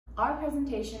our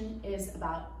presentation is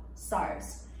about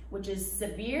SARS, which is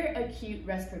severe acute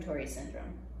respiratory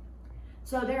syndrome.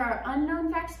 So there are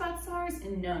unknown facts about SARS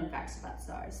and known facts about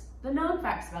SARS. The known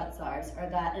facts about SARS are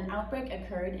that an outbreak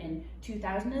occurred in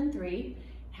 2003,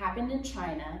 happened in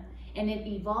China, and it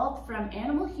evolved from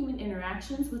animal-human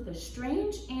interactions with a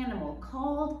strange animal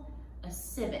called a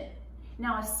civet.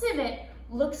 Now a civet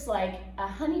looks like a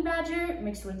honey badger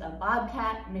mixed with a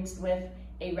bobcat mixed with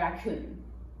a raccoon.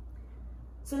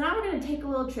 So now we're going to take a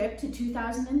little trip to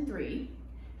 2003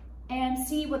 and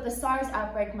see what the SARS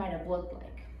outbreak might have looked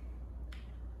like.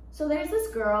 So there's this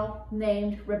girl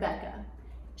named Rebecca.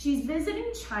 She's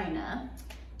visiting China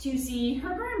to see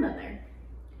her grandmother.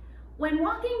 When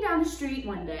walking down the street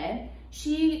one day,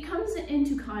 she comes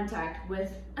into contact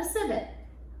with a civet.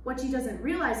 What she doesn't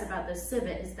realize about this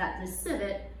civet is that this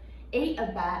civet ate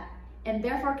a bat and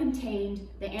therefore contained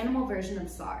the animal version of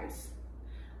SARS.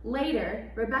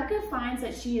 Later, Rebecca finds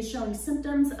that she is showing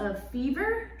symptoms of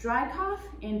fever, dry cough,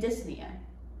 and dyspnea.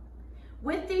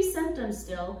 With these symptoms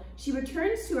still, she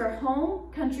returns to her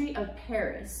home country of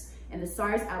Paris, and the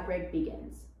SARS outbreak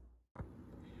begins.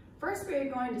 First, we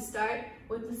are going to start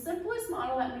with the simplest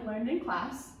model that we learned in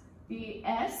class, the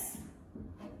SIR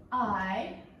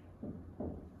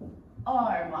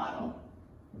model.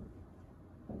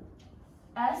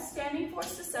 S standing for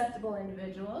susceptible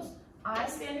individuals, I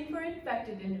standing for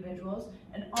infected individuals,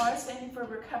 and R standing for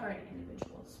recovering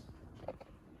individuals.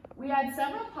 We add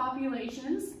several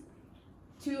populations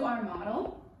to our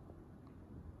model,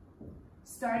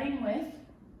 starting with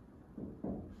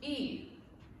E.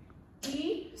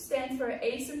 E stands for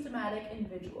asymptomatic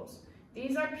individuals.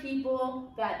 These are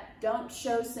people that don't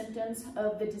show symptoms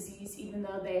of the disease even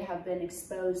though they have been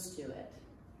exposed to it.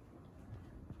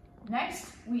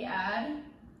 Next, we add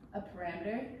a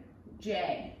parameter,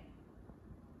 J.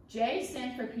 J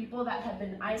stands for people that have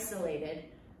been isolated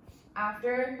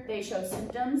after they show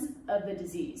symptoms of the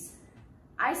disease.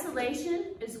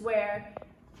 Isolation is where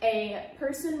a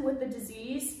person with the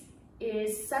disease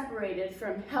is separated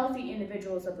from healthy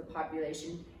individuals of the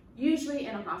population, usually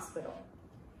in a hospital.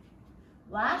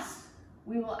 Last,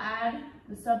 we will add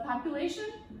the subpopulation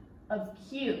of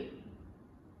Q.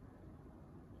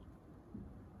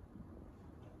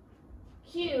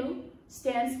 Q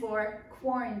stands for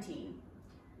quarantine.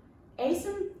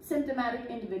 Asymptomatic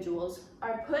individuals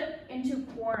are put into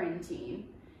quarantine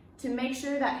to make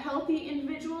sure that healthy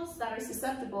individuals that are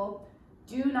susceptible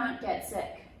do not get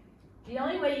sick. The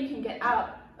only way you can get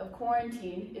out of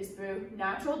quarantine is through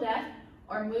natural death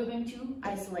or moving to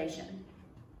isolation.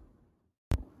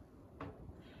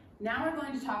 Now we're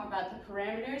going to talk about the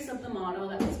parameters of the model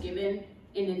that was given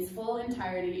in its full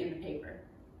entirety in the paper.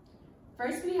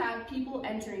 First, we have people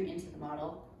entering into the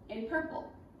model in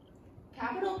purple.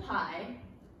 Capital Pi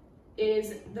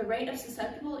is the rate of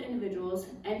susceptible individuals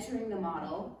entering the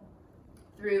model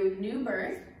through new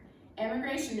birth,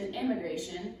 emigration and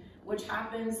immigration, which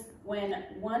happens when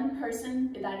one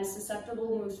person that is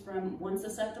susceptible moves from one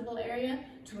susceptible area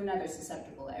to another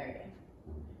susceptible area.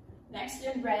 Next,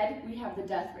 in red, we have the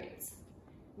death rates.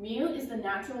 Mu is the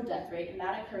natural death rate, and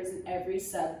that occurs in every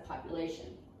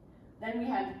subpopulation. Then we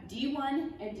have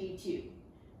D1 and D2.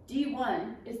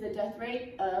 D1 is the death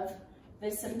rate of the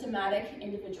symptomatic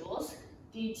individuals.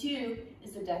 D2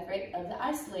 is the death rate of the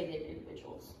isolated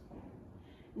individuals.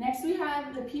 Next, we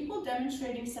have the people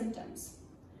demonstrating symptoms.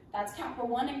 That's Kappa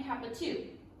 1 and Kappa 2.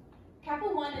 Kappa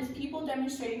 1 is people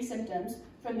demonstrating symptoms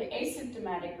from the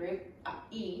asymptomatic group,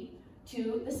 E,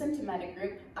 to the symptomatic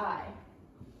group, I.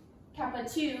 Kappa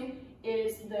 2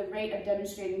 is the rate of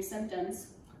demonstrating symptoms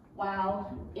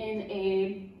while in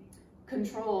a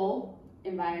control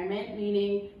environment,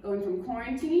 meaning going from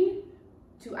quarantine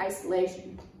to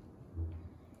isolation.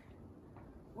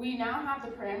 We now have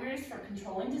the parameters for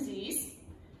controlling disease,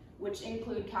 which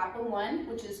include Kappa 1,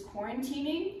 which is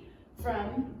quarantining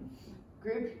from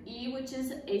group E, which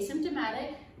is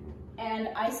asymptomatic, and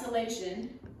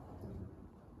isolation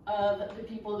of the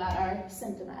people that are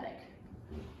symptomatic.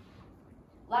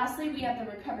 Lastly, we have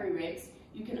the recovery rates.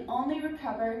 You can only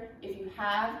recover if you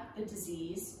have the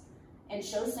disease and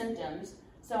show symptoms.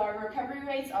 So our recovery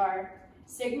rates are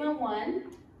sigma 1,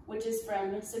 which is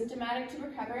from symptomatic to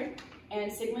recovered,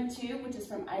 and sigma 2, which is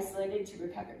from isolated to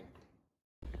recovered.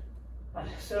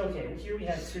 Okay, here we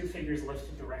have two figures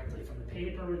lifted directly from the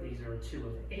paper. These are 2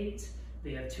 of 8.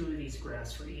 They have 2 of these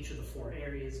graphs for each of the 4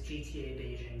 areas, GTA,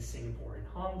 Beijing, Singapore, and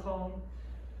Hong Kong.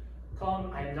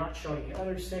 I am not showing the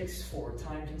other 6 for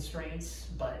time constraints,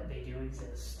 but they do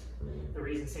exist. The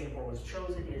reason Singapore was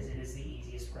chosen is it is the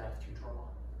easiest graph to draw.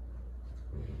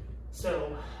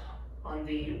 So On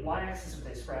the y-axis of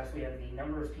this graph, we have the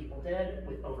number of people dead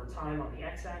with over time on the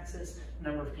x-axis.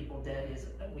 Number of people dead is,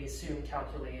 we assume,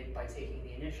 calculated by taking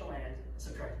the initial end,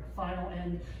 subtracting the final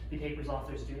end. The paper's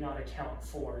authors do not account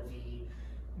for the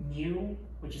mu,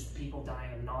 which is the people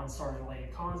dying of non-SARS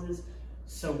related causes,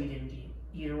 so we didn't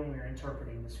either when we were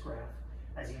interpreting this graph.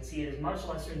 As you can see, it is much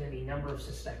lesser than the number of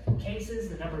suspected cases.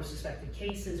 The number of suspected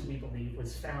cases, we believe,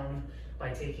 was found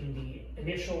by taking the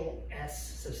initial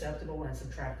S susceptible and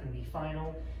subtracting the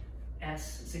final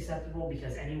S susceptible,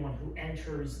 because anyone who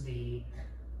enters the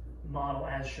model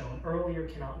as shown earlier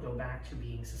cannot go back to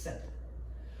being susceptible.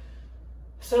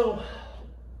 So,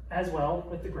 as well,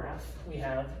 with the graph, we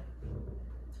have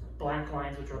black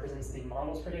lines, which represents the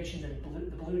model's predictions, and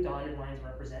the blue dotted lines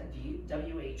represent the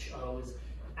WHO's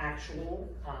actual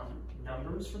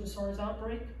numbers for the SARS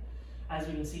outbreak. As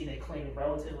you can see, they cling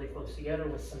relatively close together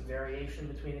with some variation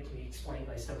between it, can be explained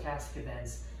by stochastic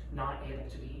events not able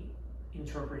to be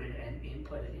interpreted and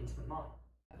inputted into the model.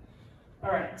 All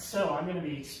right, so I'm going to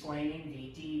be explaining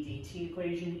the d dt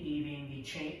equation, E being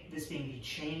this being the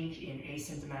change in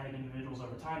asymptomatic individuals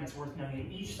over time. It's worth noting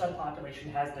that each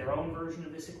subpopulation has their own version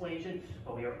of this equation,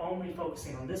 but we are only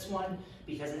focusing on this one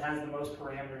because it has the most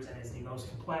parameters and is the most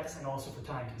complex, and also for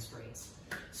time constraints.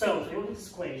 So if we look at this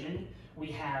equation, we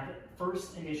have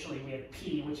initially we have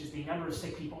P, which is the number of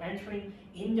sick people entering,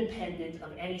 independent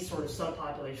of any sort of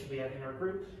subpopulation we have in our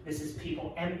group. This is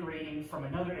people emigrating from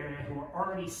another area who are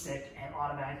already sick and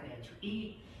automatically enter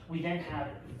E. We then have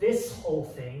this whole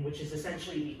thing, which is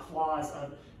essentially the clause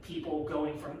of people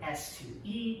going from S to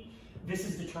E. This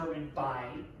is determined by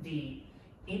the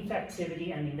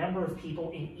infectivity and the number of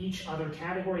people in each other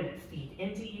category that feed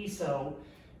into E, so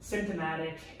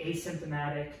symptomatic,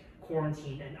 asymptomatic,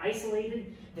 quarantined, and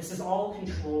isolated. This is all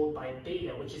controlled by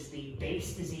beta, which is the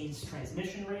base disease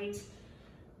transmission rate.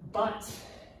 But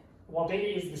while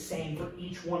beta is the same for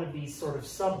each one of these sort of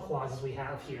sub-clauses we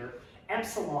have here,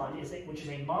 epsilon, which is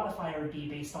a modifier B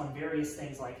based on various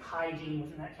things like hygiene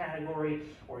within that category,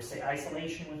 or say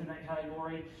isolation within that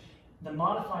category, the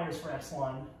modifiers for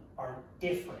epsilon are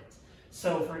different.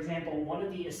 So for example, one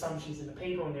of the assumptions in the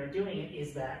paper when they're doing it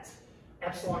is that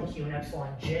epsilon Q and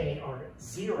epsilon J are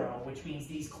 0, which means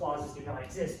these clauses do not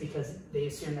exist, because they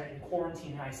assume that in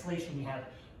quarantine and isolation we have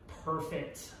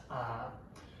perfect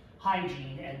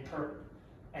hygiene and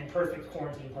perfect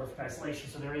quarantine, perfect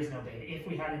isolation, so there is no beta. If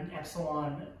we had an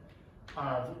epsilon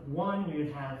of 1, we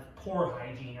would have poor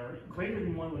hygiene, or greater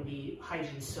than 1 would be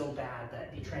hygiene so bad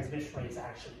that the transmission rate is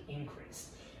actually increased.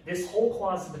 This whole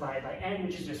clause is divided by n,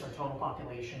 which is just our total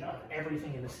population of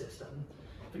everything in the system.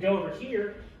 If we go over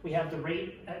here, we have the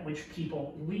rate at which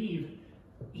people leave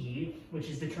E, which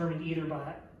is determined either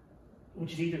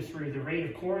through the rate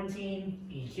of quarantine,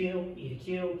 EQ, E to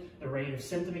Q, the rate of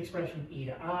symptom expression, E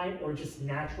to I, or just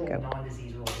natural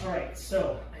non-disease related. All right,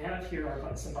 so I have here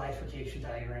some bifurcation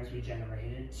diagrams we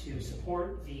generated to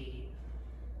support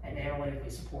and analytically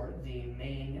support the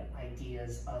main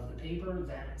ideas of the paper,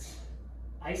 that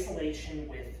isolation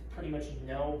with pretty much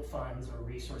no funds or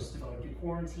resources devoted to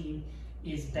quarantine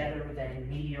is better than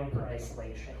mediocre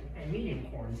isolation and medium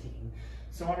quarantine.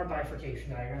 So on our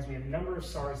bifurcation diagrams, we have a number of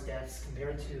SARS deaths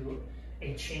compared to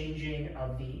a changing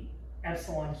of the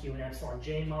epsilon Q and epsilon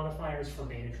J modifiers for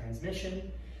beta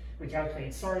transmission. We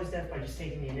calculate SARS death by just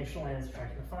taking the initial n and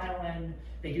subtracting the final n.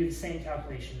 They do the same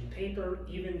calculation in the paper,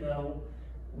 even though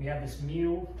we have this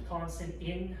mu constant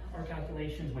in our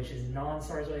calculations, which is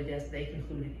non-SARS related deaths. They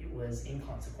concluded it was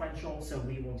inconsequential, so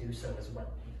we will do so as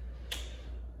well.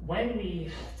 When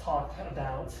we talk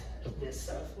about this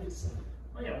stuff, let's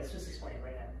just explain it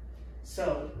right now.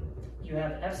 So you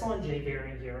have epsilon J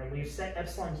variant here, and we've set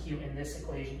epsilon Q in this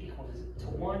equation equal to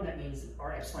 1. That means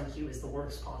our epsilon Q is the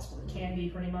worst possible it can be,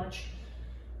 pretty much.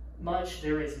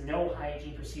 There is no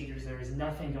hygiene procedures, there is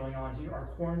nothing going on here. Our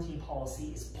quarantine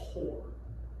policy is poor.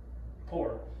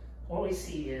 What we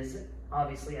see is,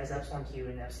 obviously, as epsilon Q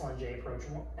and epsilon J approaches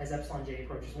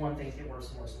 1, things get worse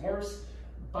and worse and worse.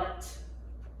 But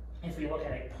if we look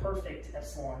at a perfect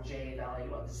epsilon J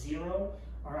value of 0,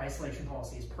 our isolation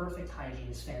policy is perfect, hygiene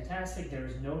is fantastic, there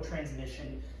is no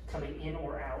transmission coming in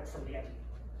or out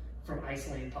from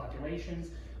isolated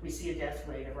populations. We see a death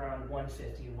rate of around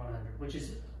 150 to 100, which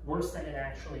is worse than it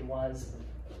actually was.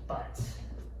 But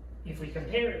if we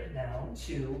compare it now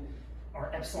to our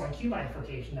epsilon Q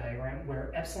bifurcation diagram,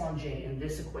 where epsilon J in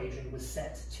this equation was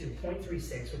set to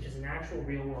 0.36, which is an actual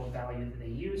real-world value that they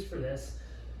used for this,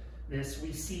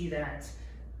 we see that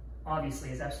obviously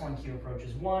as epsilon Q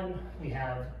approaches 1, we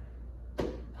have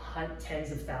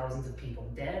tens of thousands of people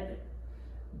dead.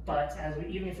 But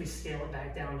even if we scale it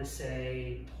back down to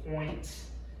say 0.5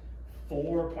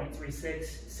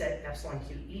 4.36, set epsilon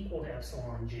q equal to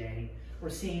epsilon j, we're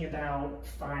seeing about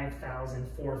 5,000,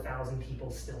 4,000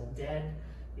 people still dead.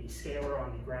 The scalar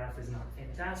on the graph is not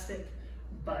fantastic,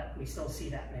 but we still see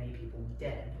that many people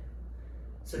dead.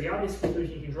 So the obvious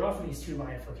conclusion you can draw from these two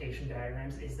bifurcation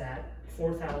diagrams is that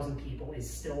 4,000 people is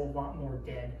still a lot more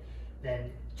dead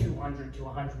than 200 to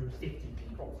 150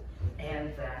 people,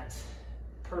 and that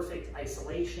perfect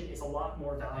isolation is a lot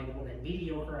more valuable than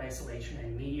mediocre isolation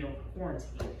and mediocre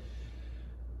quarantine.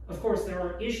 Of course, there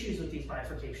are issues with these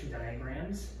bifurcation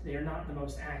diagrams. They are not the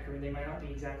most accurate. They might not be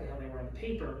exactly how they were on the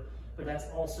paper, but that's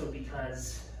also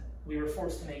because we were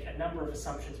forced to make a number of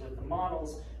assumptions with the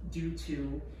models due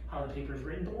to how the paper is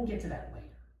written, but we'll get to that later.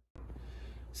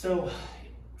 So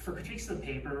for critiques of the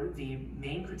paper, the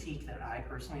main critique that I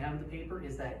personally have of the paper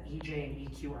is that EJ and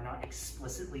EQ are not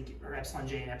explicitly, or epsilon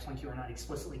J and epsilon Q are not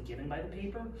explicitly given by the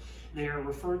paper. They are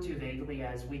referred to vaguely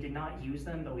as we did not use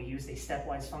them, but we used a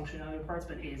stepwise function in other parts,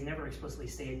 but it is never explicitly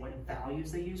stated what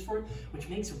values they use for it, which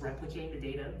makes replicating the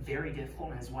data very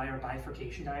difficult, and is why our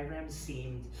bifurcation diagrams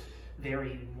seemed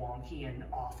very wonky and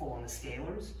awful on the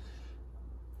scalars.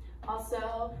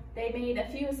 Also, they made a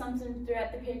few assumptions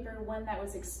throughout the paper. One that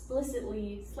was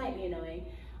explicitly slightly annoying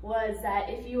was that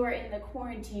if you are in the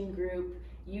quarantine group,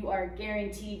 you are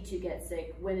guaranteed to get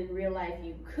sick, when in real life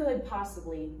you could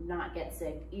possibly not get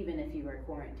sick even if you were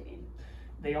quarantined.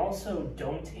 They also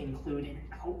don't include an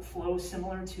outflow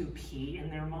similar to P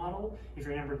in their model. If you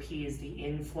remember, P is the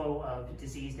inflow of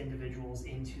diseased individuals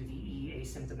into the E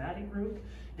asymptomatic group.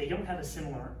 They don't have a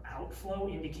similar outflow,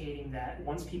 indicating that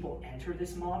once people enter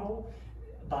this model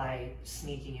by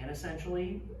sneaking in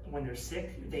essentially when they're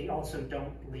sick, they also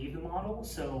don't leave the model.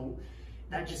 So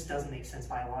that just doesn't make sense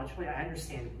biologically. I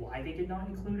understand why they did not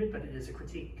include it, but it is a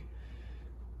critique.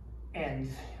 And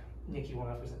Nikki, what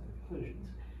else was the conclusions?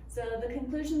 So the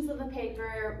conclusions of the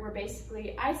paper were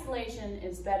basically isolation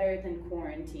is better than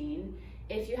quarantine.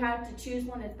 If you have to choose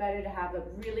one, it's better to have a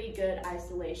really good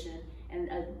isolation and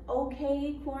an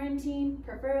okay quarantine,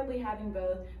 preferably having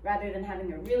both, rather than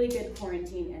having a really good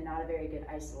quarantine and not a very good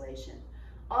isolation.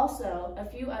 Also, a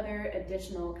few other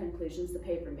additional conclusions the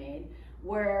paper made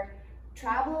were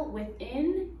travel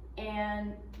within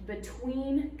and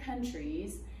between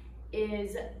countries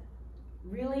is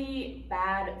really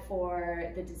bad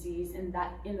for the disease in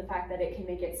the fact that it can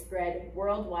make it spread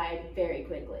worldwide very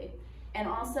quickly. And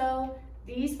also,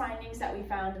 these findings that we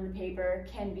found in the paper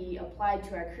can be applied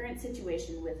to our current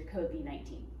situation with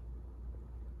COVID-19.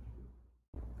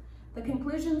 The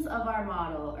conclusions of our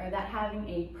model are that having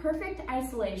a perfect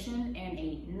isolation and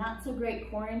a not so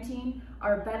great quarantine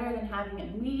are better than having a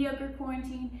mediocre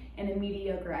quarantine and a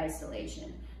mediocre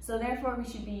isolation. So therefore, we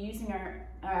should be using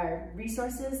our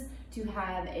resources to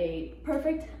have a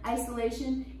perfect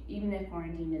isolation, even if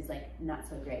quarantine is like not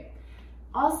so great.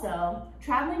 Also,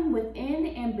 traveling within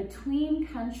and between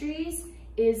countries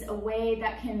is a way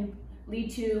that can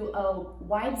lead to a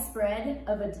widespread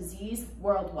of a disease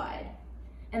worldwide.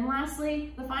 And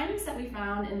lastly, the findings that we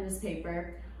found in this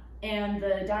paper and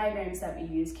the diagrams that we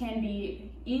use can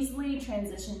be easily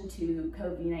transitioned to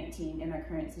COVID-19 in our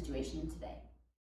current situation today.